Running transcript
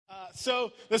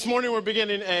So this morning we're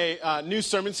beginning a new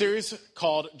sermon series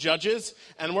called Judges,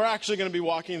 and we're actually going to be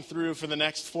walking through for the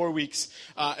next 4 weeks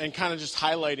and kind of just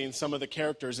highlighting some of the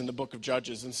characters in the book of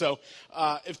Judges. And so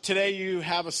if today you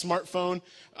have a smartphone,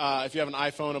 if you have an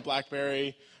iPhone, a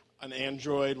BlackBerry, an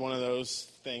Android, one of those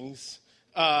things,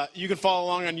 you can follow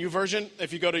along on YouVersion.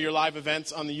 If you go to your live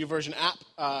events on the YouVersion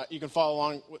app, you can follow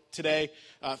along today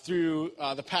through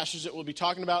the passage that we'll be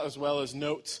talking about, as well as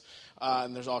notes.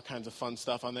 And there's all kinds of fun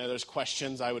stuff on there. There's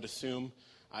questions, I would assume.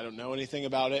 I don't know anything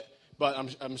about it, but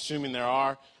I'm assuming there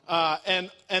are. And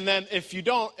then if you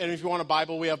don't, and if you want a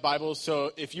Bible, we have Bibles.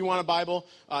 So if you want a Bible,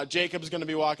 Jacob's going to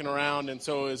be walking around, and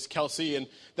so is Kelsey. And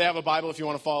they have a Bible if you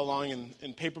want to follow along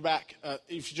in paperback.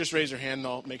 If you just raise your hand,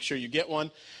 they'll make sure you get one.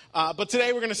 But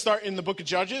today we're going to start in the book of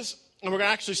Judges, and we're going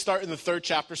to actually start in the 3rd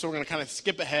chapter. So we're going to kind of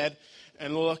skip ahead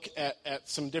and look at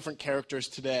some different characters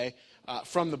today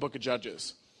from the book of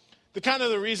Judges.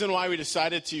 The reason why we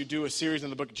decided to do a series in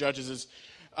the book of Judges is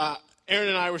Aaron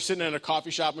and I were sitting in a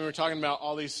coffee shop, and we were talking about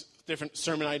all these different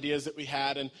sermon ideas that we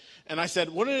had, and I said,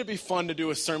 wouldn't it be fun to do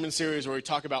a sermon series where we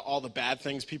talk about all the bad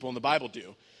things people in the Bible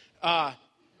do?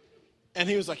 And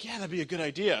he was like, yeah, that'd be a good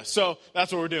idea. So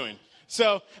that's what we're doing.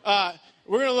 So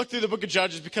we're going to look through the book of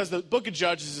Judges, because the book of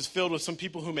Judges is filled with some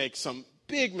people who make some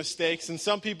big mistakes, and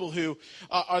some people who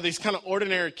are these kind of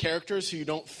ordinary characters who you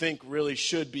don't think really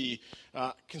should be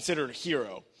considered a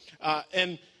hero.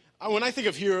 And when I think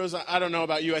of heroes, I don't know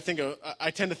about you, I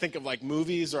tend to think of like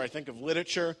movies, or I think of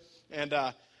literature. And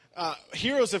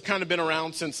heroes have kind of been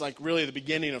around since like really the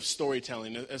beginning of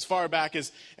storytelling. As far back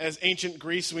as ancient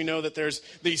Greece, we know that there's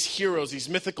these heroes, these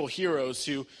mythical heroes,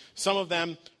 who some of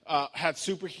them had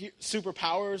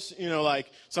superpowers,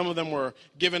 like some of them were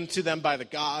given to them by the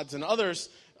gods, and others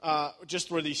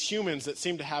just were these humans that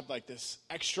seemed to have like this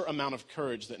extra amount of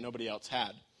courage that nobody else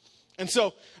had. And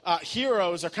so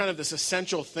heroes are kind of this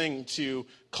essential thing to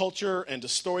culture and to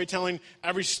storytelling.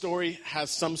 Every story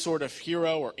has some sort of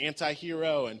hero or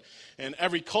anti-hero, and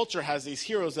every culture has these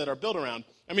heroes that are built around.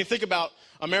 I mean, think about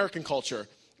American culture.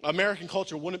 American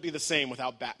culture wouldn't be the same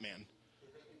without Batman,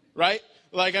 right?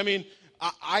 Like, I mean,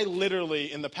 I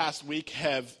literally, in the past week,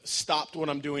 have stopped what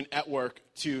I'm doing at work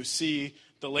to see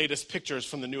the latest pictures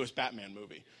from the newest Batman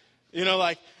movie.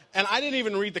 And I didn't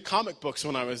even read the comic books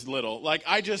when I was little. Like,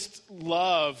 I just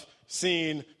love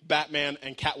seeing Batman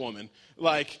and Catwoman.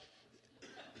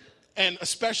 And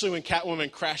especially when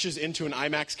Catwoman crashes into an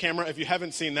IMAX camera. If you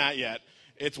haven't seen that yet,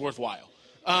 it's worthwhile.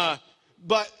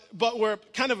 But we're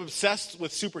kind of obsessed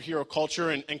with superhero culture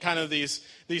and kind of these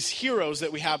heroes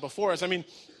that we have before us. I mean,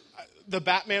 the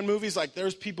Batman movies, like,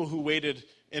 there's people who waited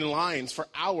in lines for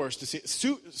hours to see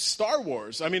Star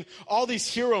Wars. I mean, all these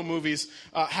hero movies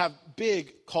have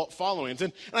big cult followings.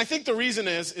 And I think the reason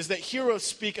is that heroes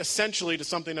speak essentially to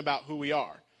something about who we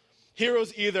are.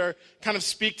 Heroes either kind of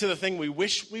speak to the thing we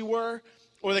wish we were,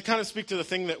 or they kind of speak to the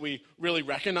thing that we really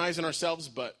recognize in ourselves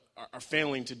but are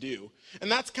failing to do. And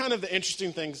that's kind of the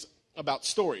interesting things about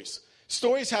stories.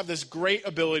 Stories have this great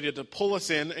ability to pull us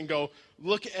in and go,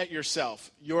 look at yourself.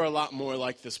 You're a lot more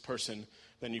like this person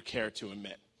than you care to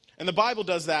admit. And the Bible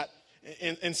does that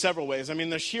in several ways. I mean,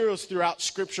 there's heroes throughout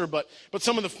Scripture, but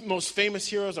some of the most famous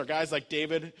heroes are guys like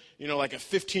David, like a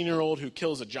 15-year-old who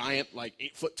kills a giant, like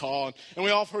 8 foot tall. And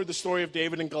we all have heard the story of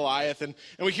David and Goliath, and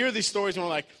we hear these stories and we're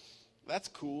like, that's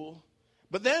cool.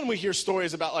 But then we hear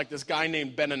stories about like this guy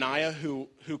named Benaniah who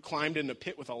climbed in a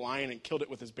pit with a lion and killed it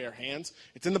with his bare hands.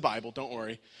 It's in the Bible, don't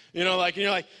worry. And you're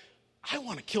like, I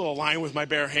want to kill a lion with my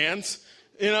bare hands,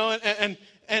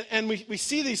 And we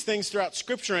see these things throughout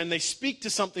Scripture, and they speak to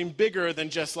something bigger than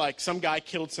just like some guy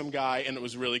killed some guy and it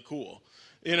was really cool,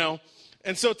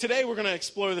 And so today we're going to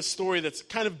explore this story that's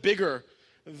kind of bigger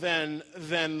than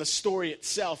the story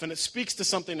itself, and it speaks to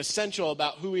something essential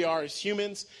about who we are as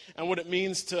humans and what it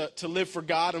means to live for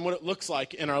God and what it looks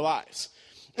like in our lives.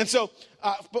 And so,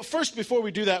 but first, before we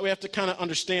do that, we have to kind of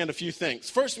understand a few things.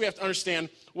 First, we have to understand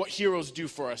what heroes do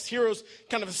for us. Heroes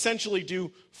kind of essentially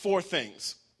do 4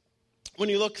 things. When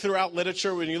you look throughout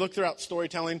literature, when you look throughout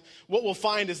storytelling, what we'll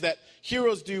find is that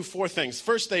heroes do 4 things.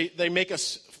 First, they make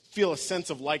us feel a sense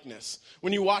of likeness.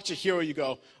 When you watch a hero, you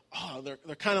go, oh,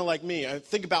 they're kind of like me. I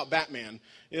think about Batman.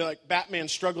 Like Batman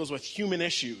struggles with human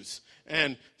issues.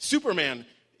 And Superman,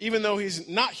 even though he's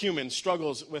not human,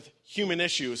 struggles with human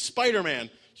issues. Spider-Man,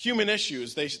 human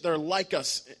issues. They're like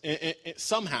us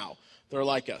somehow. They're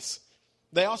like us.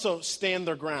 They also stand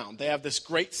their ground. They have this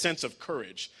great sense of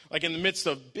courage. Like in the midst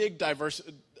of big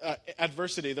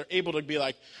adversity, they're able to be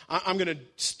like, I'm going to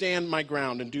stand my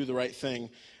ground and do the right thing.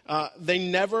 They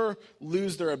never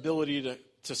lose their ability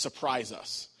to surprise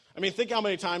us. I mean, think how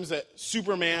many times that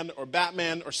Superman or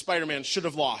Batman or Spider-Man should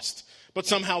have lost, but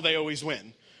somehow they always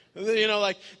win. You know,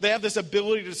 like they have this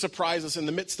ability to surprise us in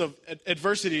the midst of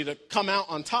adversity to come out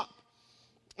on top.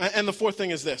 And the fourth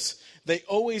thing is this: they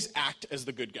always act as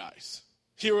the good guys.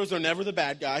 Heroes are never the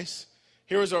bad guys.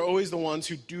 Heroes are always the ones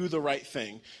who do the right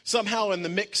thing. Somehow in the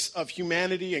mix of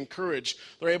humanity and courage,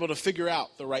 they're able to figure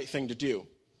out the right thing to do.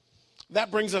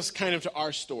 That brings us kind of to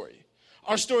our story.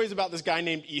 Our story is about this guy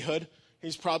named Ehud.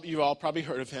 You've all probably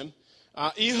heard of him.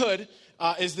 Ehud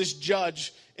is this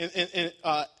judge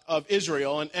of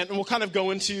Israel, and we'll kind of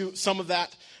go into some of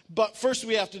that. But first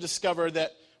we have to discover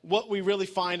that what we really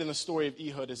find in the story of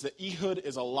Ehud is that Ehud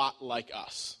is a lot like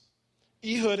us.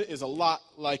 Ehud is a lot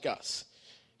like us.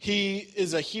 He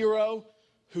is a hero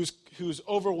who's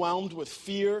overwhelmed with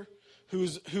fear,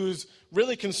 who's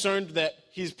really concerned that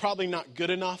he's probably not good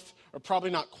enough or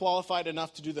probably not qualified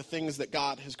enough to do the things that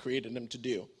God has created him to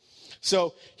do.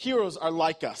 So heroes are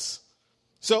like us.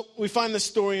 So we find this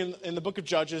story in the book of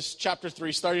Judges, chapter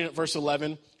 3, starting at verse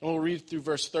 11, and we'll read through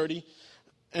verse 30.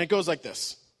 And it goes like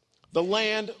this. The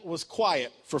land was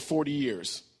quiet for 40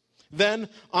 years. Then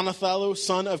Anathalu,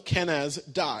 son of Kenaz,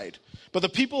 died. But the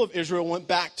people of Israel went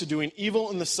back to doing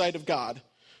evil in the sight of God.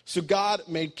 So God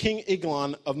made King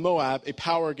Eglon of Moab a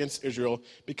power against Israel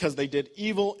because they did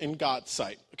evil in God's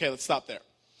sight. Okay, let's stop there.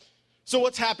 So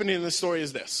what's happening in this story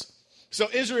is this. So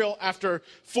Israel, after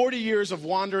 40 years of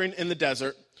wandering in the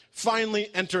desert, finally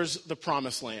enters the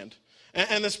promised land.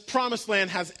 And this promised land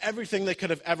has everything they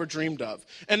could have ever dreamed of.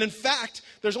 And in fact,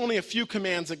 there's only a few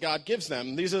commands that God gives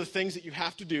them. These are the things that you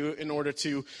have to do in order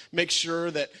to make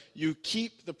sure that you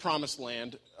keep the promised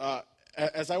land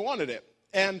as I wanted it.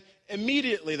 And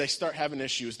immediately they start having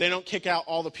issues. They don't kick out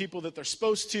all the people that they're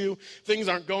supposed to. Things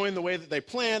aren't going the way that they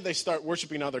planned. They start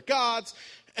worshiping other gods.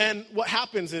 And what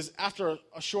happens is after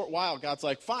a short while, God's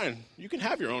like, fine, you can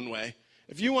have your own way.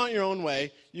 If you want your own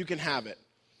way, you can have it.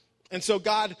 And so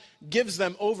God gives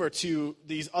them over to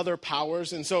these other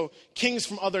powers. And so kings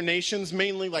from other nations,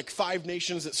 mainly like 5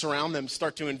 nations that surround them,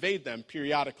 start to invade them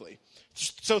periodically.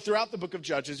 So throughout the book of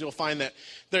Judges, you'll find that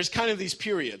there's kind of these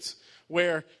periods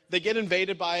where they get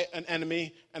invaded by an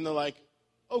enemy and they're like,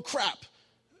 oh crap,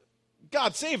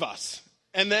 God save us.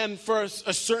 And then for a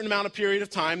certain amount of period of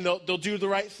time, they'll do the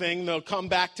right thing. They'll come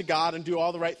back to God and do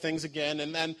all the right things again.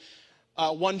 And then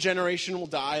one generation will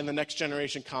die and the next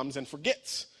generation comes and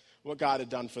forgets what God had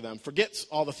done for them, forgets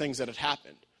all the things that had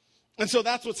happened. And so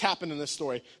that's what's happened in this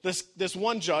story. This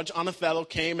one judge, Anathalu,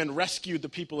 came and rescued the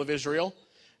people of Israel.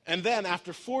 And then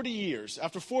after 40 years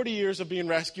of being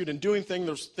rescued and doing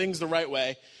things the right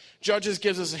way, Judges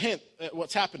gives us a hint at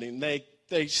what's happening.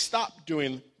 They stop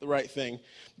doing the right thing.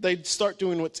 They start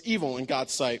doing what's evil in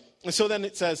God's sight. And so then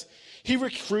it says, he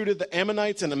recruited the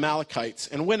Ammonites and Amalekites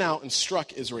and went out and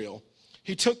struck Israel.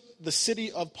 He took the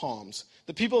city of palms.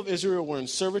 The people of Israel were in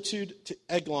servitude to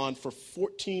Eglon for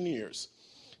 14 years.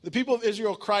 The people of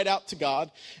Israel cried out to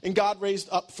God, and God raised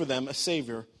up for them a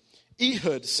savior,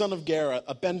 Ehud, son of Gera,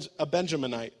 a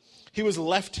Benjaminite. He was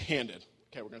left-handed.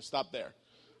 Okay, we're going to stop there.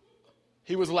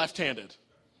 He was left-handed.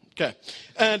 Okay.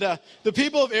 And the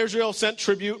people of Israel sent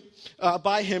tribute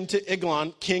by him to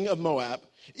Eglon, king of Moab.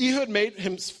 Ehud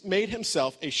made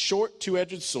himself a short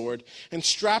 2-edged sword and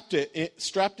strapped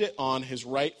it on his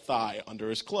right thigh under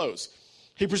his clothes.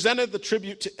 He presented the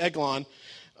tribute to Eglon,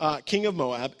 king of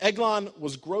Moab. Eglon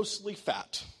was grossly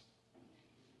fat.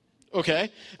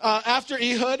 Okay. After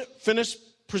Ehud finished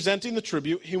presenting the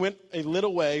tribute, he went a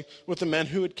little way with the men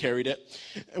who had carried it.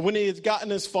 And when he had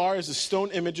gotten as far as the stone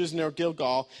images near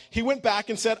Gilgal, he went back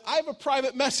and said, I have a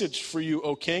private message for you,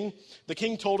 O king. The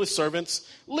king told his servants,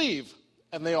 leave.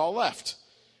 And they all left.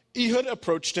 Ehud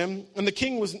approached him, and the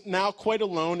king was now quite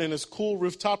alone in his cool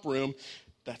rooftop room.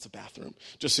 That's a bathroom,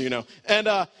 just so you know.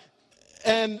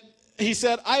 And he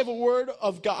said, I have a word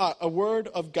of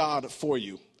God for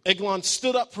you. Eglon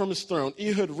stood up from his throne.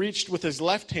 Ehud reached with his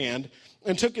left hand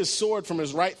and took his sword from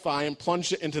his right thigh and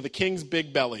plunged it into the king's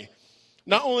big belly.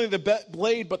 Not only the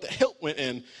blade, but the hilt went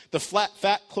in. The flat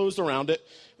fat closed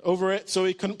over it, so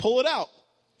he couldn't pull it out.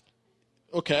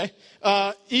 Okay.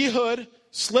 Ehud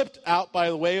slipped out by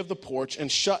the way of the porch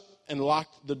and shut and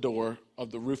locked the door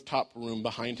of the rooftop room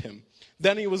behind him.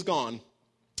 Then he was gone.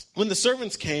 When the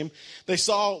servants came, they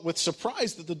saw with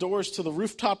surprise that the doors to the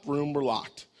rooftop room were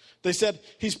locked. They said,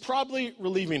 he's probably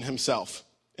relieving himself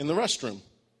in the restroom.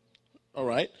 All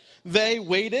right. They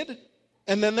waited,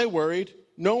 and then they worried.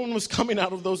 No one was coming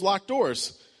out of those locked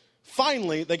doors.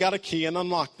 Finally, they got a key and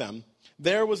unlocked them.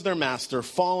 There was their master,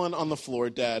 fallen on the floor,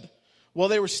 dead. While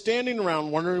they were standing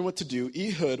around wondering what to do,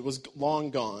 Ehud was long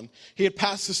gone. He had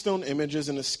passed the stone images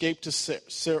and escaped to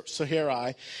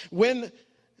Sarai. When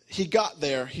he got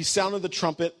there, he sounded the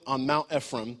trumpet on Mount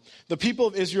Ephraim. The people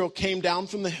of Israel came down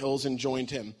from the hills and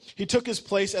joined him. He took his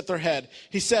place at their head.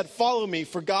 He said, "Follow me,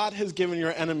 for God has given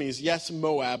your enemies, yes,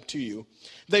 Moab, to you."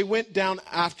 They went down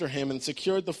after him and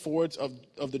secured the fords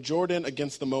of the Jordan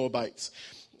against the Moabites.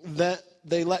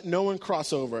 They let no one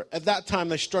cross over. At that time,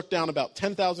 they struck down about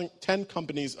 10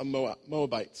 companies of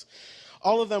Moabites.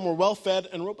 All of them were well-fed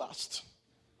and robust.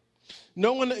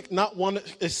 Not one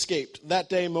escaped. That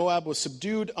day, Moab was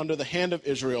subdued under the hand of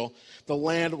Israel. The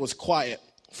land was quiet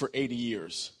for 80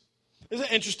 years. This is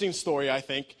an interesting story, I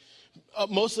think,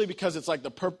 mostly because it's like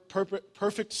the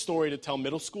perfect story to tell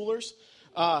middle schoolers,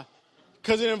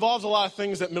 because it involves a lot of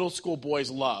things that middle school boys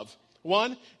love.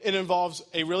 One, it involves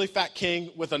a really fat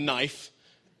king with a knife.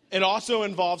 It also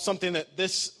involves something that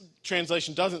this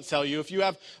translation doesn't tell you. If you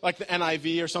have like the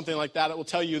NIV or something like that, it will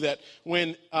tell you that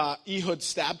when Ehud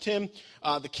stabbed him,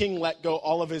 the king let go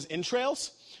all of his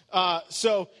entrails.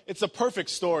 So it's a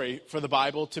perfect story for the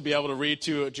Bible to be able to read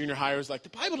to a junior hire who's like, the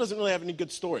Bible doesn't really have any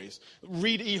good stories.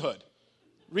 Read Ehud.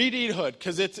 Read Ehud,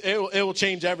 because it will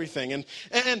change everything. And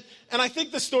I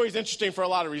think this story is interesting for a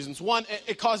lot of reasons. One,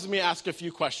 it causes me to ask a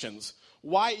few questions.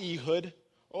 Why Ehud?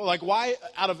 Like, why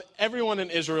out of everyone in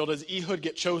Israel does Ehud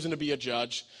get chosen to be a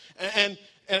judge? And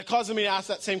it causes me to ask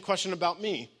that same question about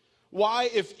me. Why,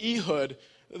 if Ehud,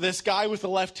 this guy with the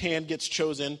left hand, gets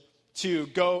chosen to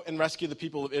go and rescue the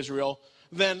people of Israel,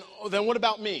 then what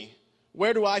about me?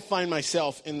 Where do I find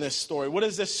myself in this story? What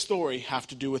does this story have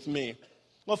to do with me?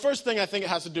 Well, first thing I think it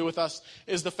has to do with us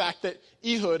is the fact that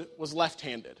Ehud was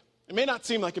left-handed. It may not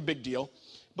seem like a big deal,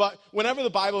 but whenever the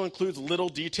Bible includes little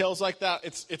details like that,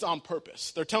 it's on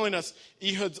purpose. They're telling us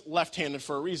Ehud's left-handed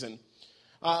for a reason.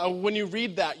 When you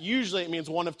read that, usually it means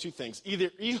one of two things. Either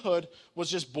Ehud was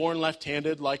just born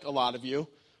left-handed, like a lot of you,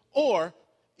 or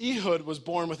Ehud was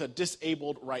born with a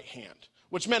disabled right hand,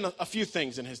 which meant a few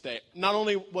things in his day. Not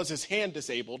only was his hand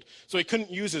disabled, so he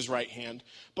couldn't use his right hand,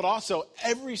 but also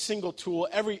every single tool,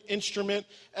 every instrument,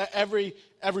 every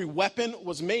weapon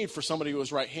was made for somebody who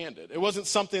was right-handed. It wasn't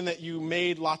something that you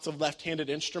made lots of left-handed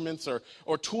instruments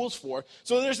or tools for.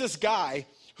 So there's this guy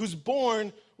who's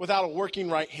born without a working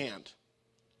right hand.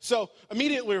 So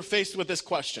immediately we're faced with this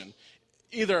question.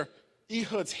 Either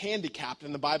Ehud's handicapped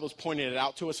and the Bible's pointing it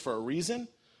out to us for a reason,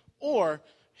 or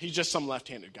he's just some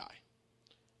left-handed guy.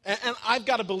 And I've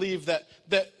got to believe that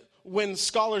when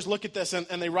scholars look at this and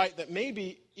they write that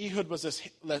maybe Ehud was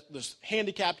this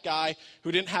handicapped guy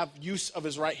who didn't have use of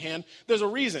his right hand, there's a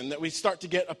reason that we start to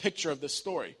get a picture of this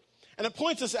story. And it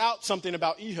points us out something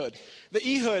about Ehud. The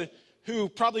Ehud who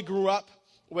probably grew up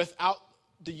without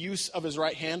the use of his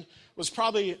right hand was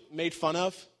probably made fun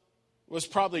of, was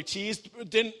probably teased,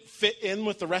 didn't fit in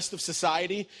with the rest of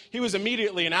society. He was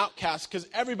immediately an outcast because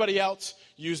everybody else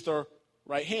used their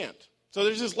right hand. So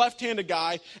there's this left-handed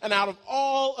guy, and out of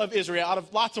all of Israel, out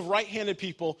of lots of right-handed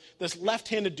people, this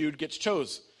left-handed dude gets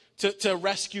chosen to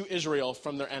rescue Israel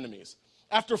from their enemies.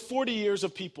 After 40 years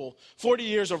of people, 40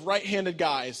 years of right-handed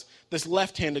guys, this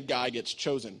left-handed guy gets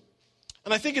chosen.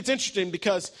 And I think it's interesting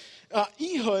because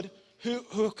Ehud,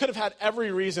 who could have had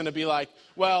every reason to be like,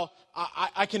 well,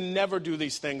 I can never do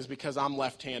these things because I'm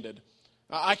left-handed.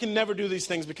 I can never do these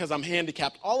things because I'm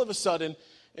handicapped. All of a sudden,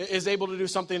 is able to do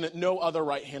something that no other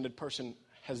right-handed person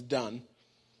has done.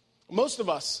 Most of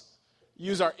us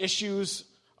use our issues,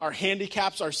 our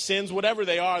handicaps, our sins, whatever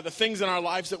they are, the things in our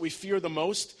lives that we fear the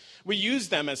most, we use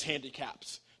them as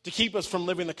handicaps to keep us from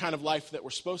living the kind of life that we're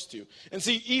supposed to. And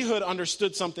see, Ehud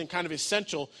understood something kind of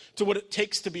essential to what it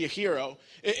takes to be a hero,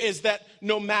 is that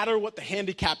no matter what the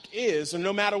handicap is, or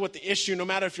no matter what the issue, no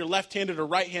matter if you're left-handed or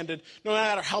right-handed, no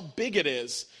matter how big it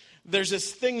is, there's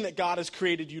this thing that God has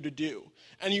created you to do.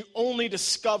 And you only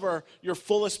discover your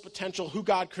fullest potential, who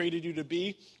God created you to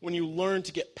be, when you learn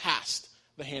to get past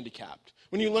the handicapped.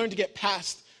 When you learn to get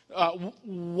past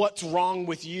what's wrong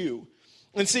with you.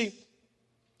 And see,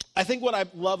 I think what I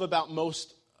love about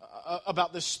most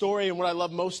about this story and what I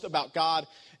love most about God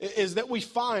is that we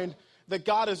find that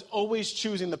God is always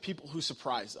choosing the people who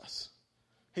surprise us.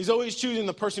 He's always choosing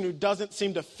the person who doesn't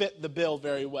seem to fit the bill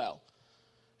very well.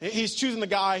 He's choosing the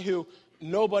guy who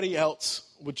nobody else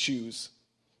would choose.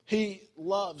 He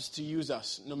loves to use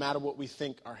us no matter what we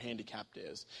think our handicap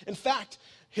is. In fact,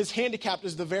 his handicap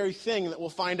is the very thing that we'll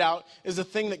find out is the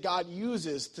thing that God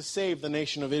uses to save the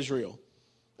nation of Israel.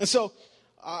 And so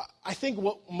I think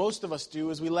what most of us do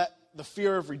is we let the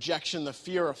fear of rejection, the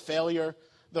fear of failure,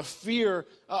 the fear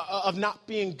of not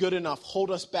being good enough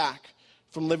hold us back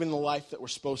from living the life that we're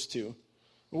supposed to.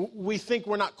 We think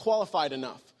we're not qualified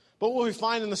enough. But what we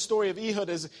find in the story of Ehud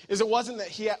is it wasn't that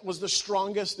he was the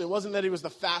strongest. It wasn't that he was the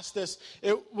fastest.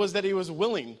 It was that he was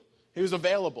willing. He was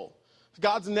available.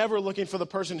 God's never looking for the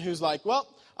person who's like, well,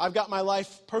 I've got my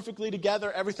life perfectly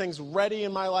together. Everything's ready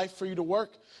in my life for you to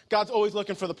work. God's always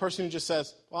looking for the person who just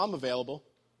says, well, I'm available.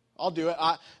 I'll do it.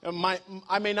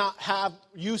 I may not have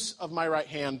use of my right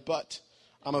hand, but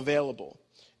I'm available.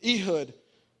 Ehud,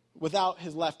 without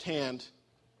his left hand,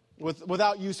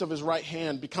 without use of his right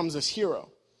hand, becomes this hero.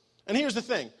 And here's the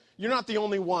thing. You're not the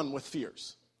only one with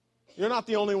fears. You're not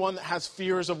the only one that has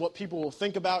fears of what people will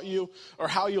think about you or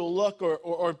how you'll look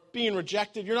or being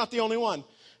rejected. You're not the only one. In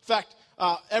fact,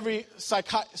 every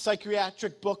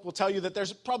psychiatric book will tell you that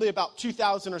there's probably about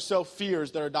 2,000 or so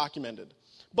fears that are documented.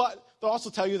 But they'll also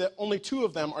tell you that only 2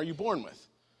 of them are you born with.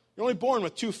 You're only born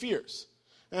with 2 fears.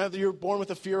 You're born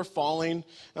with a fear of falling,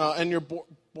 and you're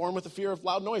born with a fear of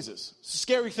loud noises.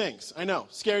 Scary things, I know,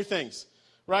 scary things.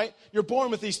 Right? You're born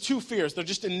with these 2 fears. They're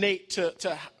just innate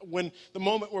to when the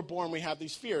moment we're born, we have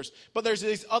these fears. But there's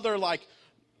these other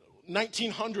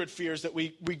 1,900 fears that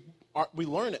we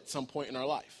learn at some point in our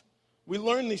life. We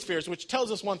learn these fears, which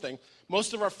tells us one thing.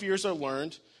 Most of our fears are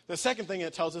learned. The second thing,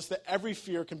 it tells us that every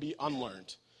fear can be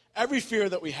unlearned. Every fear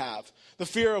that we have, the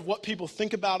fear of what people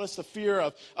think about us, the fear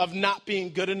of not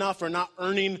being good enough or not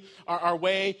earning our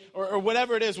way, or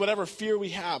whatever it is, whatever fear we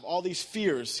have, all these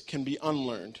fears can be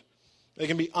unlearned. They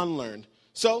can be unlearned.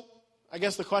 So, I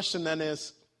guess the question then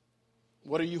is,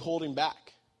 what are you holding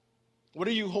back? What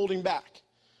are you holding back?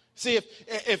 See,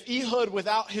 if Ehud,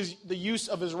 without the use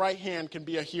of his right hand, can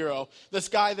be a hero, this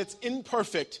guy that's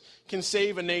imperfect can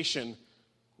save a nation,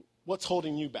 what's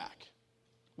holding you back?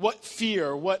 What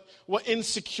fear, what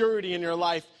insecurity in your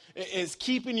life is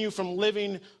keeping you from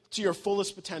living to your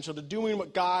fullest potential, to doing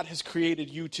what God has created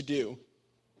you to do?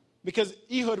 Because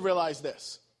Ehud realized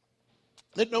this.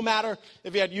 That no matter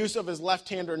if he had use of his left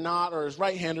hand or not, or his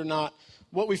right hand or not,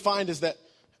 what we find is that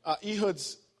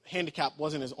Ehud's handicap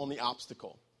wasn't his only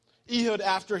obstacle. Ehud,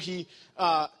 after he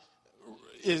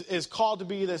is called to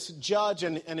be this judge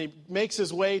and he makes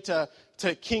his way to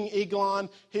King Eglon,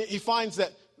 he finds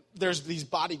that there's these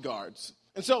bodyguards.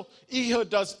 And so Ehud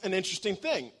does an interesting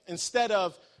thing. Instead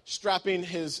of strapping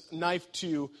his knife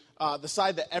to the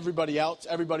side that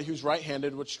everybody who's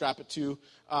right-handed would strap it to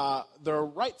their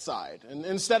right side. And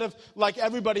instead of, like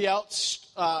everybody else,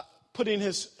 putting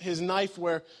his knife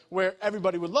where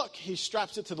everybody would look, he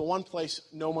straps it to the one place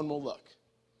no one will look.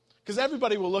 Because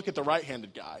everybody will look at the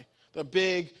right-handed guy, the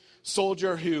big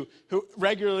soldier who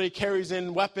regularly carries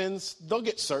in weapons. They'll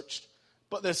get searched.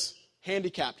 But this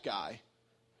handicapped guy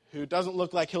who doesn't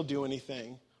look like he'll do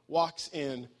anything walks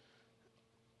in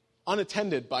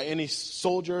unattended by any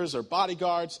soldiers or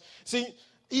bodyguards. See,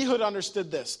 Ehud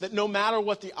understood this, that no matter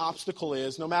what the obstacle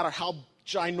is, no matter how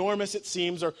ginormous it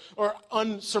seems or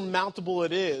unsurmountable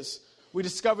it is, we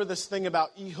discover this thing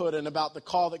about Ehud and about the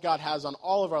call that God has on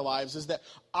all of our lives is that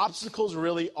obstacles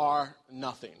really are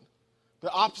nothing.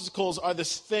 The obstacles are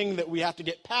this thing that we have to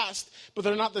get past, but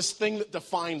they're not this thing that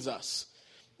defines us.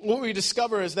 What we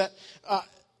discover is that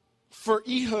for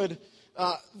Ehud,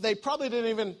 they probably didn't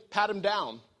even pat him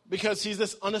down because he's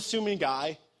this unassuming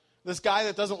guy, this guy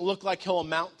that doesn't look like he'll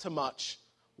amount to much,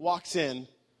 walks in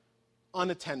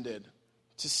unattended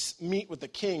to meet with the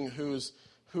king who's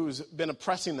been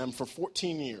oppressing them for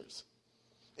 14 years.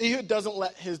 Ehud doesn't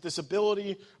let his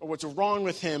disability or what's wrong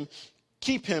with him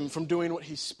keep him from doing what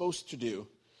he's supposed to do.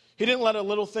 He didn't let a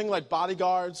little thing like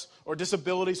bodyguards or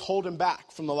disabilities hold him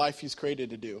back from the life he's created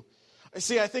to do.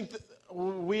 See, I think that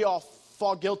we all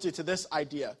fall guilty to this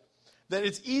idea, that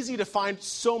it's easy to find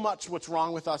so much what's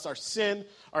wrong with us, our sin,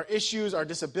 our issues, our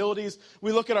disabilities.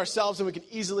 We look at ourselves and we can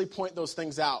easily point those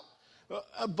things out.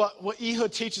 But what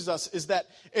Ehud teaches us is that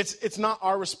it's not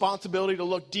our responsibility to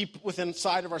look deep within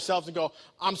inside of ourselves and go,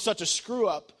 I'm such a screw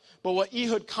up. But what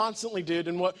Ehud constantly did,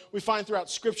 and what we find throughout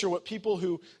Scripture, what people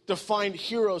who defined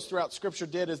heroes throughout Scripture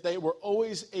did, is they were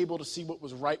always able to see what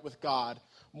was right with God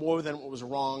more than what was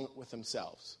wrong with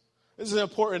themselves. This is an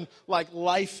important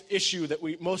life issue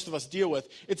that most of us deal with.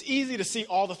 It's easy to see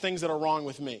all the things that are wrong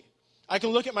with me. I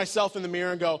can look at myself in the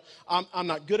mirror and go, I'm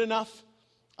not good enough.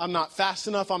 I'm not fast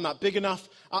enough. I'm not big enough.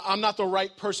 I'm not the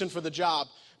right person for the job.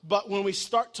 But when we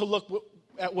start to look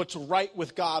at what's right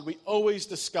with God, we always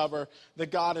discover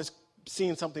that God is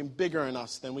seeing something bigger in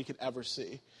us than we could ever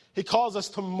see. He calls us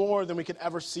to more than we could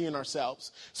ever see in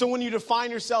ourselves. So when you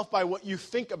define yourself by what you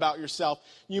think about yourself,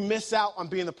 you miss out on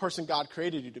being the person God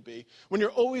created you to be. When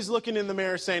you're always looking in the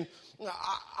mirror saying,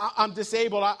 I'm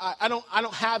disabled, I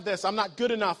don't have this, I'm not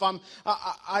good enough,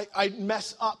 I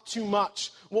mess up too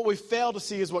much. What we fail to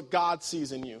see is what God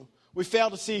sees in you. We fail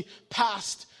to see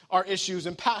past our issues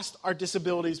and past our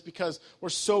disabilities because we're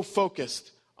so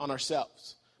focused on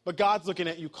ourselves. But God's looking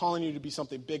at you, calling you to be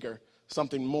something bigger,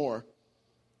 something more.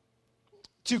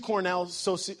 Two Cornell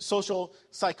social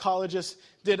psychologists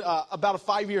did about a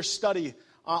 5-year study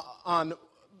on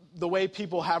the way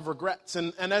people have regrets.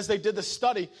 And as they did the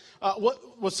study,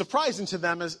 what was surprising to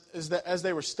them is that as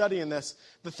they were studying this,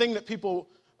 the thing that people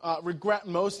regret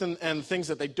most and things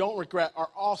that they don't regret are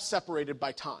all separated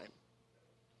by time.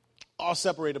 All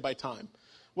separated by time.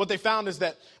 What they found is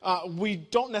that we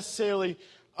don't necessarily,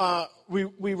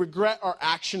 we regret our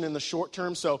action in the short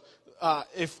term. So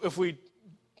if we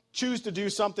choose to do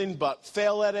something but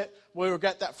fail at it, we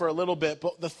regret that for a little bit.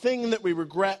 But the thing that we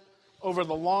regret over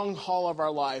the long haul of our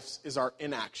lives is our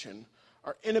inaction,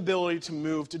 our inability to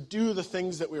move, to do the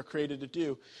things that we were created to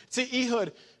do. See,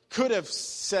 Ehud could have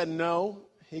said no.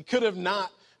 He could have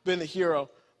not been the hero.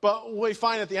 But we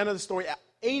find at the end of the story,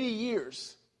 80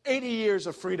 years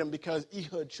of freedom because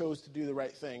Ehud chose to do the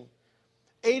right thing.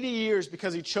 80 years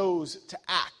because he chose to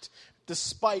act,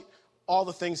 despite all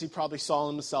the things he probably saw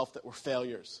in himself that were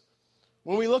failures.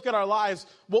 When we look at our lives,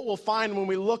 what we'll find when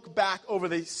we look back over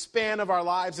the span of our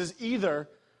lives is either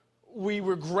we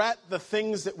regret the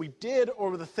things that we did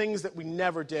or the things that we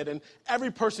never did. And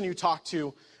every person you talk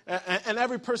to, and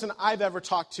every person I've ever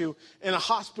talked to in a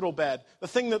hospital bed, the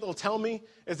thing that they'll tell me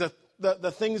is that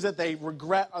the things that they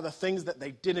regret are the things that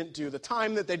they didn't do, the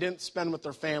time that they didn't spend with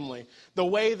their family, the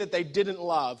way that they didn't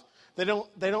love. They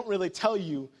don't really tell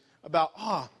you about,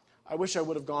 I wish I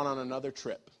would have gone on another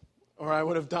trip. Or I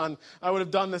would have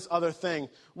done this other thing.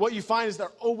 What you find is they're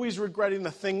always regretting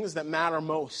the things that matter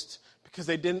most because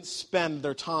they didn't spend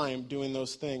their time doing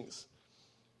those things.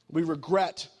 We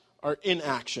regret our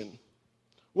inaction.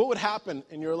 What would happen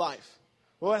in your life?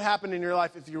 What would happen in your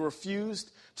life if you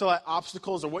refused to let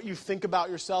obstacles or what you think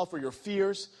about yourself or your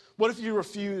fears? What if you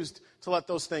refused to let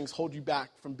those things hold you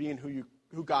back from being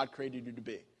who God created you to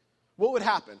be? What would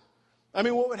happen? I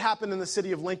mean, what would happen in the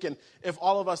city of Lincoln if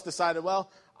all of us decided,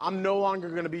 well, I'm no longer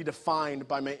going to be defined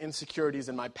by my insecurities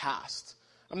and my past.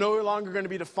 I'm no longer going to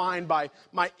be defined by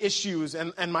my issues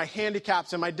and my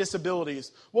handicaps and my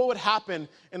disabilities. What would happen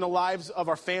in the lives of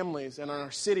our families and in our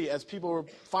city as people would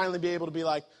finally be able to be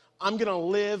like, I'm going to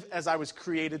live as I was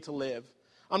created to live.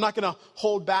 I'm not going to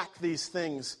hold back these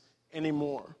things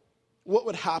anymore. What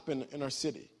would happen in our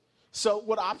city? So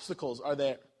what obstacles are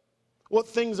there? What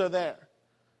things are there?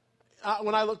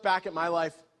 When I look back at my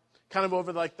life, kind of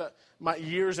over my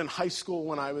years in high school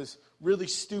when I was really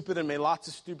stupid and made lots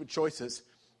of stupid choices,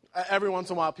 every once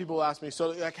in a while people will ask me,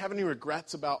 so have any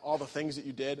regrets about all the things that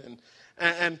you did?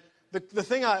 And the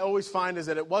thing I always find is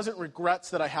that it wasn't regrets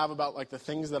that I have about the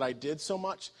things that I did so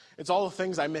much. It's all the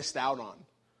things I missed out on.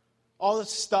 All the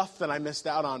stuff that I missed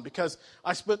out on because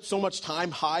I spent so much time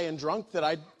high and drunk that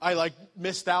I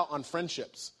missed out on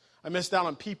friendships. I missed out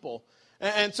on people.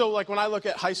 And so when I look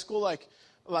at high school,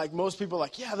 like most people are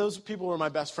like, yeah, those people were my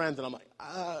best friends. And I'm like,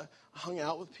 I hung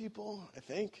out with people, I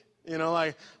think.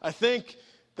 I think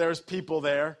there's people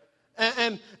there.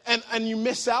 And you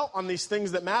miss out on these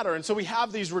things that matter. And so we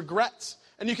have these regrets.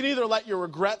 And you can either let your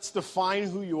regrets define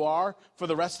who you are for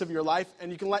the rest of your life,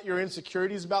 and you can let your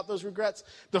insecurities about those regrets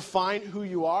define who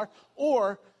you are,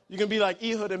 or you can be like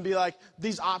Ehud and be like,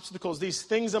 these obstacles, these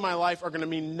things in my life are going to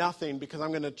mean nothing because I'm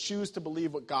going to choose to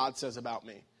believe what God says about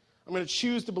me. I'm going to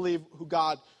choose to believe who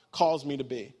God calls me to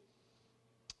be.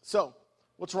 So,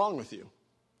 what's wrong with you?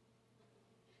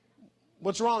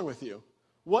 What's wrong with you?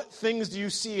 What things do you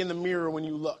see in the mirror when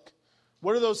you look?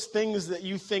 What are those things that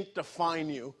you think define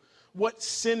you? What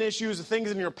sin issues, the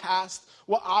things in your past,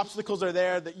 what obstacles are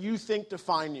there that you think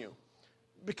define you?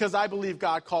 Because I believe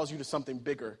God calls you to something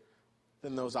bigger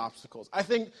than those obstacles. I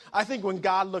think when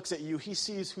God looks at you, he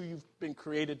sees who you've been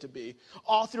created to be.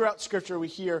 All throughout Scripture, we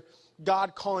hear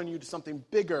God calling you to something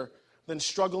bigger than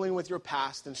struggling with your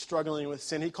past and struggling with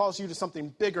sin. He calls you to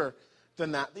something bigger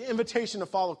than that. The invitation to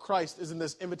follow Christ isn't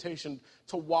this invitation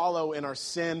to wallow in our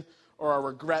sin or our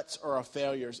regrets or our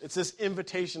failures. It's this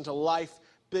invitation to life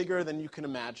bigger than you can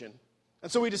imagine. And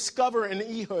so we discover in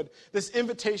Ehud this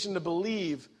invitation to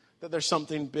believe that there's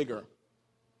something bigger.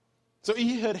 So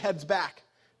Ehud heads back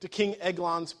to King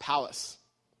Eglon's palace,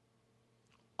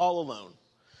 all alone.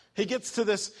 He gets to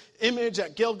this image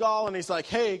at Gilgal, and he's like,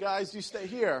 hey, guys, you stay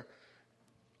here,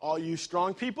 all you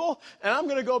strong people, and I'm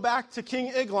going to go back to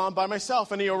King Eglon by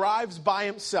myself. And he arrives by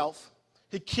himself.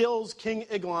 He kills King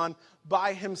Eglon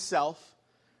by himself,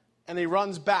 and he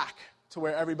runs back to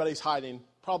where everybody's hiding,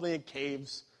 probably in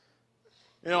caves,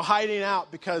 hiding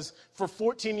out because for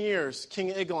 14 years,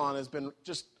 King Eglon has been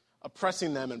just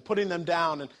oppressing them and putting them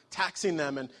down and taxing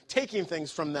them and taking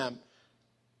things from them.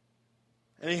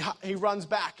 And he runs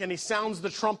back and he sounds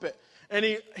the trumpet and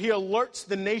he alerts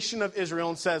the nation of Israel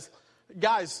and says,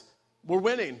 guys, we're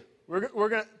winning.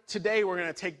 Today we're going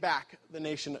to take back the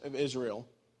nation of Israel.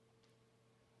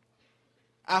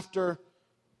 After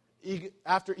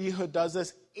Ehud does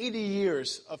this, 80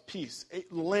 years of peace.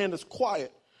 The land is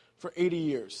quiet for 80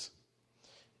 years.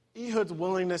 Ehud's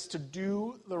willingness to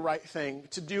do the right thing,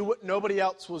 to do what nobody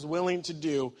else was willing to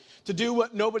do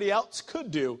what nobody else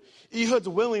could do. Ehud's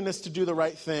willingness to do the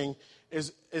right thing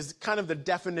is kind of the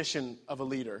definition of a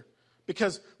leader.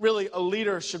 Because really, a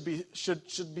leader should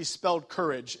be spelled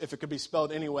courage, if it could be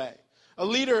spelled any way. A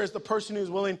leader is the person who's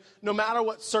willing, no matter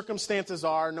what circumstances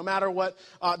are, no matter what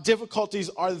difficulties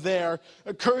are there,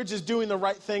 courage is doing the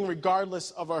right thing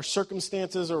regardless of our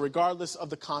circumstances or regardless of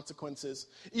the consequences.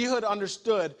 Ehud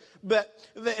understood that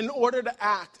in order to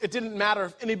act, it didn't matter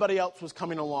if anybody else was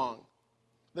coming along.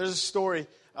 There's a story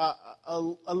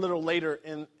a little later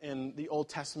in the Old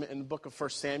Testament, in the book of 1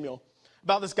 Samuel,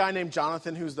 about this guy named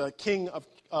Jonathan, who's the king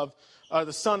of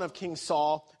the son of King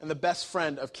Saul and the best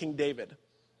friend of King David.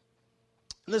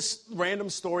 This random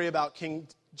story about King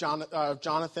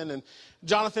Jonathan, and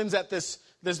Jonathan's at this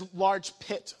large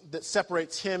pit that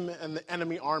separates him and the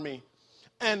enemy army.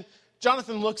 And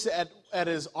Jonathan looks at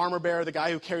his armor bearer, the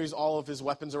guy who carries all of his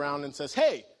weapons around, and says,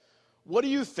 "Hey, what do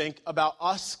you think about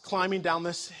us climbing down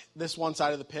this one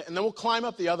side of the pit, and then we'll climb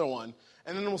up the other one,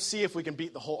 and then we'll see if we can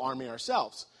beat the whole army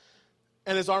ourselves?"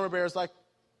 And his armor bearer's like,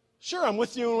 "Sure, I'm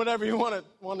with you in whatever you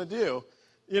want to do."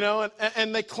 You know,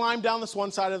 and they climb down this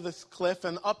one side of this cliff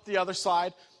and up the other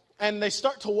side, and they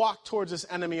start to walk towards this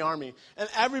enemy army. And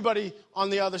everybody on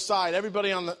the other side,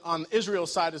 everybody on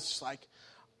Israel's side is just like,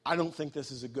 "I don't think this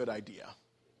is a good idea."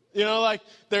 You know, like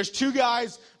there's two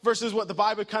guys versus what the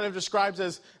Bible kind of describes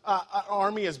as an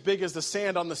army as big as the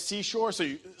sand on the seashore.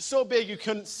 So big you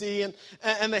couldn't see,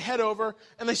 and they head over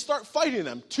and they start fighting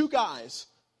them, two guys.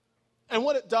 And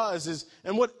what it does is,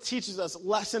 and what it teaches us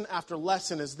lesson after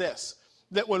lesson is this,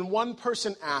 that when one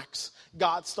person acts,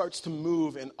 God starts to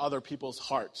move in other people's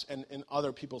hearts and in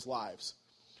other people's lives.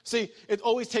 See, it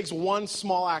always takes one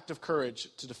small act of courage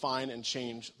to define and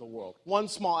change the world. One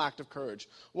small act of courage.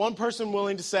 One person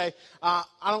willing to say, I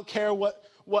don't care what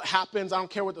happens. I don't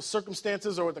care what the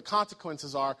circumstances or what the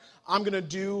consequences are. I'm going to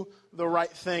do the right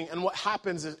thing. And what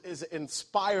happens is it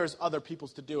inspires other people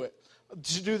to do it,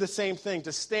 to do the same thing,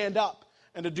 to stand up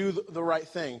and to do the right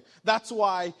thing. That's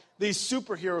why these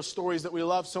superhero stories that we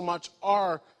love so much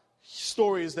are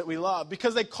stories that we love,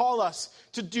 because they call us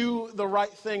to do the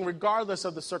right thing regardless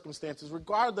of the circumstances,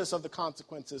 regardless of the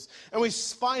consequences. And we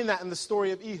find that in the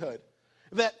story of Ehud,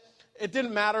 that it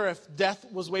didn't matter if death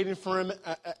was waiting for him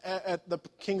at the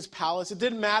king's palace. It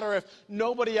didn't matter if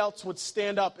nobody else would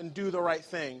stand up and do the right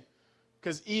thing,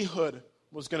 because Ehud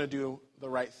was going to do the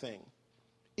right thing.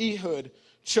 Ehud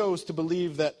chose to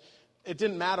believe that it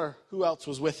didn't matter who else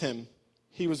was with him.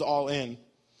 He was all in.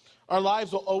 Our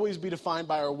lives will always be defined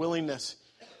by our willingness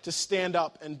to stand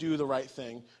up and do the right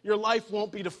thing. Your life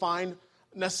won't be defined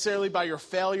necessarily by your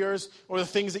failures or the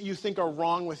things that you think are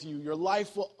wrong with you. Your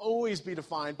life will always be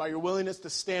defined by your willingness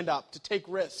to stand up, to take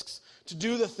risks, to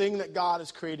do the thing that God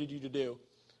has created you to do.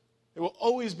 It will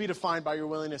always be defined by your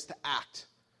willingness to act.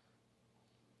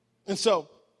 And so,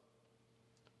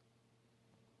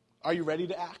 are you ready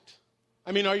to act?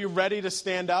 I mean, are you ready to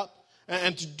stand up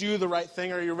and to do the right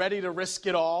thing? Are you ready to risk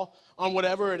it all on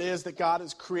whatever it is that God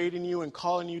is creating you and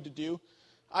calling you to do?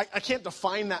 I can't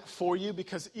define that for you,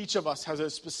 because each of us has a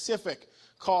specific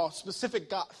call,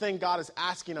 specific thing God is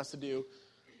asking us to do.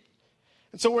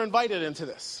 And so we're invited into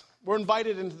this. We're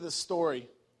invited into this story.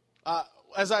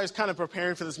 As I was kind of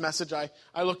preparing for this message, I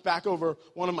looked back over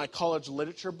one of my college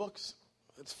literature books.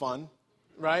 It's fun,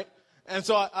 right? And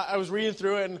so I was reading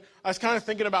through it, and I was kind of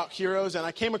thinking about heroes, and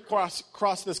I came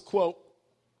across this quote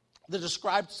that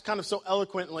describes kind of so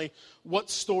eloquently what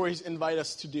stories invite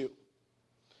us to do.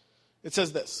 It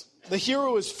says this: "The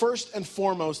hero is first and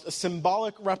foremost a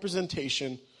symbolic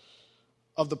representation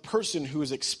of the person who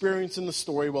is experiencing the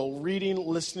story while reading,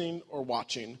 listening, or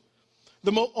watching.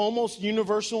 The almost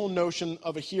universal notion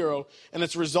of a hero and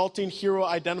its resulting hero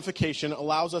identification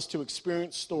allows us to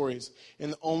experience stories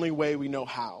in the only way we know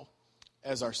how,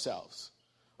 as ourselves."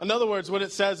 In other words, what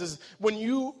it says is, when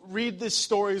you read these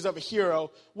stories of a hero,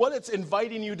 what it's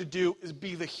inviting you to do is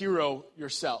be the hero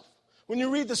yourself. When you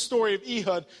read the story of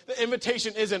Ehud, the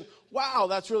invitation isn't, "Wow,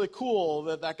 that's really cool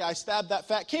that guy stabbed that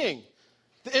fat king."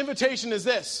 The invitation is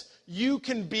this: you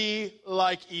can be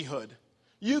like Ehud.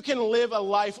 You can live a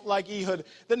life like Ehud,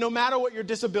 that no matter what your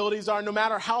disabilities are, no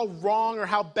matter how wrong or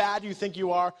how bad you think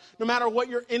you are, no matter what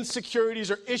your insecurities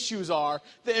or issues are,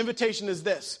 the invitation is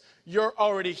this: you're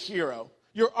already a hero.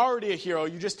 You're already a hero.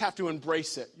 You just have to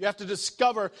embrace it. You have to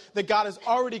discover that God has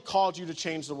already called you to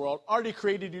change the world, already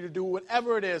created you to do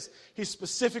whatever it is He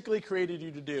specifically created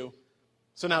you to do.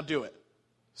 So now do it.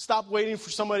 Stop waiting for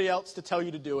somebody else to tell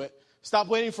you to do it. Stop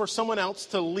waiting for someone else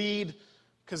to lead,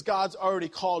 because God's already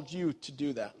called you to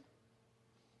do that.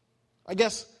 I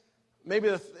guess maybe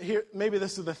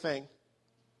this is the thing.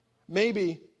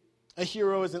 Maybe a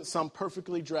hero isn't some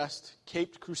perfectly dressed,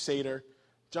 caped crusader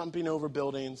jumping over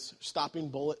buildings, stopping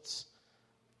bullets.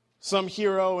 Some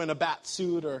hero in a bat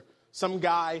suit, or some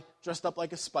guy dressed up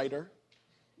like a spider.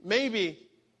 Maybe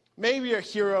a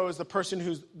hero is the person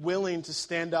who's willing to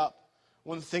stand up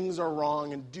when things are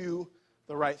wrong and do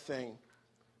the right thing.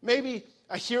 Maybe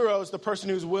a hero is the person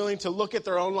who's willing to look at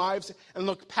their own lives and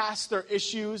look past their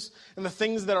issues and the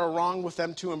things that are wrong with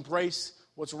them to embrace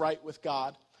what's right with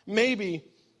God. Maybe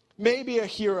a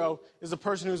hero is the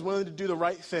person who's willing to do the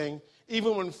right thing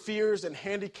even when fears and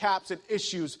handicaps and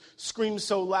issues scream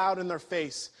so loud in their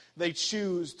face, they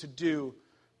choose to do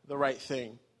the right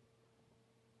thing.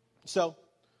 So,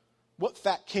 what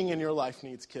fat king in your life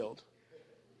needs killed?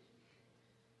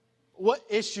 What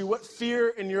issue, what fear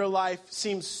in your life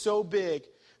seems so big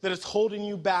that it's holding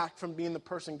you back from being the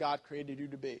person God created you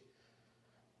to be?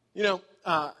 You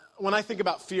know, when I think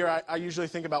about fear, I usually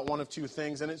think about one of two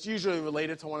things, and it's usually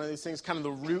related to one of these things. Kind of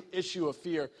the root issue of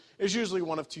fear is usually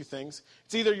one of two things.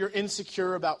 It's either you're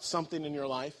insecure about something in your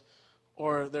life,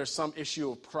 or there's some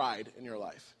issue of pride in your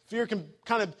life. Fear can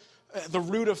the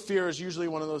root of fear is usually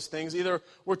one of those things. Either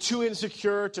we're too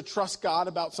insecure to trust God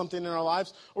about something in our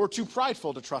lives, or we're too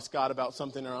prideful to trust God about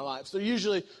something in our lives. They're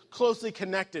usually closely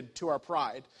connected to our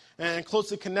pride and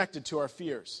closely connected to our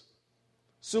fears.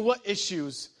 So what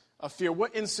issues of fear,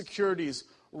 what insecurities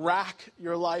rack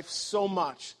your life so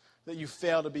much that you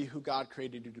fail to be who God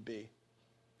created you to be?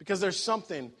 Because there's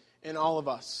something in all of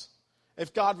us.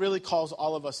 If God really calls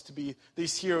all of us to be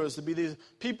these heroes, to be these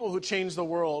people who change the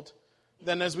world,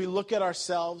 then as we look at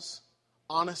ourselves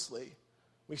honestly,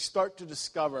 we start to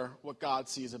discover what God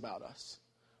sees about us.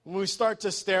 When we start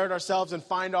to stare at ourselves and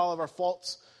find all of our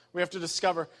faults, we have to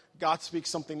discover God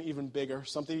speaks something even bigger,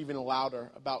 something even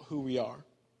louder about who we are.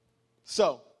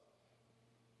 So,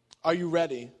 are you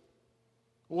ready?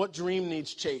 What dream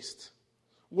needs chased?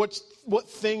 What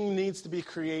thing needs to be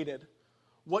created?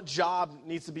 What job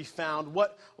needs to be found?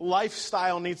 What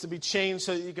lifestyle needs to be changed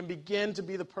so that you can begin to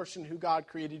be the person who God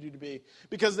created you to be?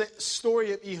 Because the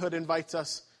story of Ehud invites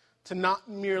us to not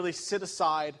merely sit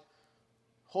aside,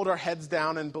 hold our heads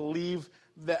down, and believe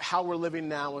that how we're living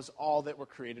now is all that we're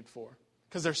created for.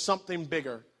 Because there's something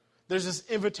bigger. There's this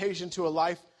invitation to a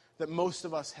life that most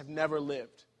of us have never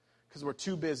lived, because we're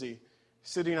too busy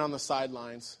sitting on the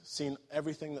sidelines, seeing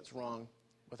everything that's wrong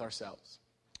with ourselves.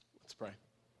 Let's pray.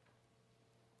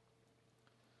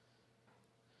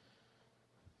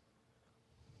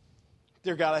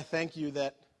 Dear God, I thank you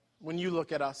that when you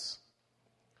look at us,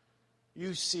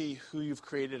 you see who you've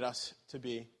created us to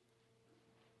be.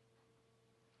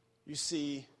 You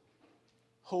see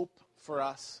hope for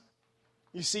us.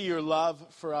 You see your love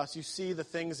for us. You see the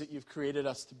things that you've created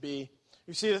us to be.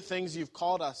 You see the things you've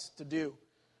called us to do.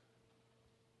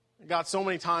 God, so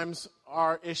many times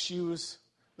our issues,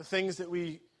 the things that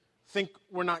we think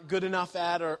we're not good enough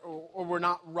at, or we're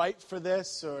not right for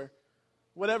this, or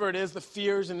whatever it is, the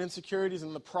fears and insecurities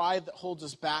and the pride that holds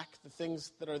us back, the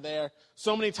things that are there,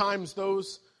 so many times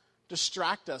those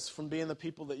distract us from being the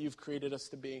people that you've created us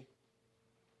to be.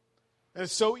 And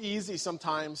it's so easy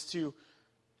sometimes to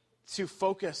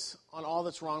focus on all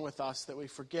that's wrong with us that we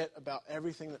forget about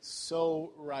everything that's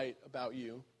so right about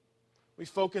you. We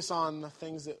focus on the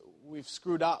things that we've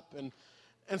screwed up.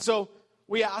 And so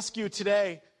we ask you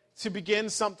today to begin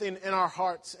something in our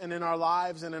hearts and in our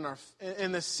lives and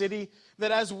in this city,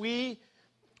 that as we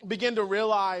begin to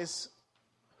realize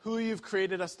who you've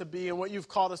created us to be and what you've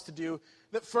called us to do,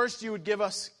 that first you would give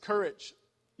us courage.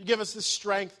 You give us the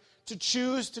strength to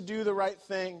choose to do the right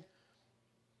thing.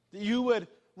 That you would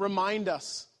remind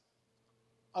us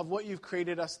of what you've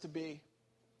created us to be.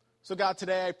 So God,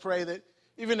 today I pray that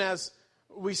even as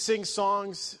we sing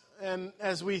songs and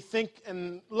as we think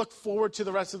and look forward to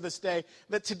the rest of this day,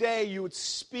 that today you would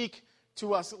speak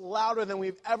to us louder than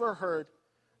we've ever heard.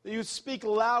 That you would speak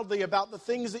loudly about the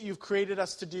things that you've created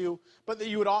us to do, but that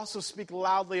you would also speak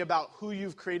loudly about who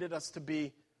you've created us to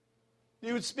be.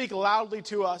 You would speak loudly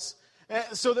to us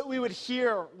so that we would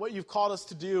hear what you've called us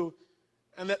to do,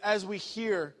 and that as we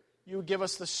hear, you would give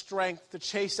us the strength to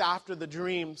chase after the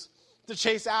dreams, to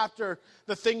chase after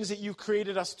the things that you've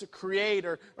created us to create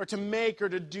or to make or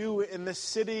to do in this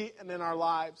city and in our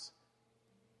lives.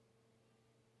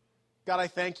 God, I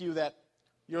thank you that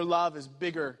your love is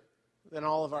bigger than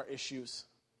all of our issues.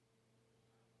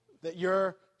 that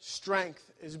your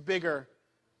strength is bigger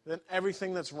than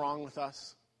everything that's wrong with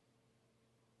us.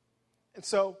 And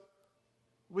so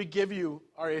we give you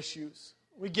our issues.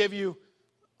 We give you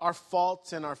our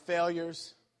faults and our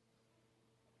failures.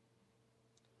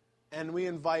 And we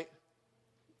invite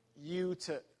you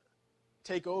to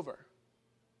take over.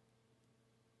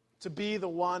 To be the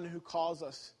one who calls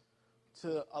us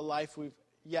to a life we've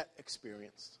yet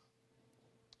experienced.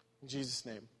 In Jesus'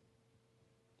 name,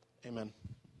 amen.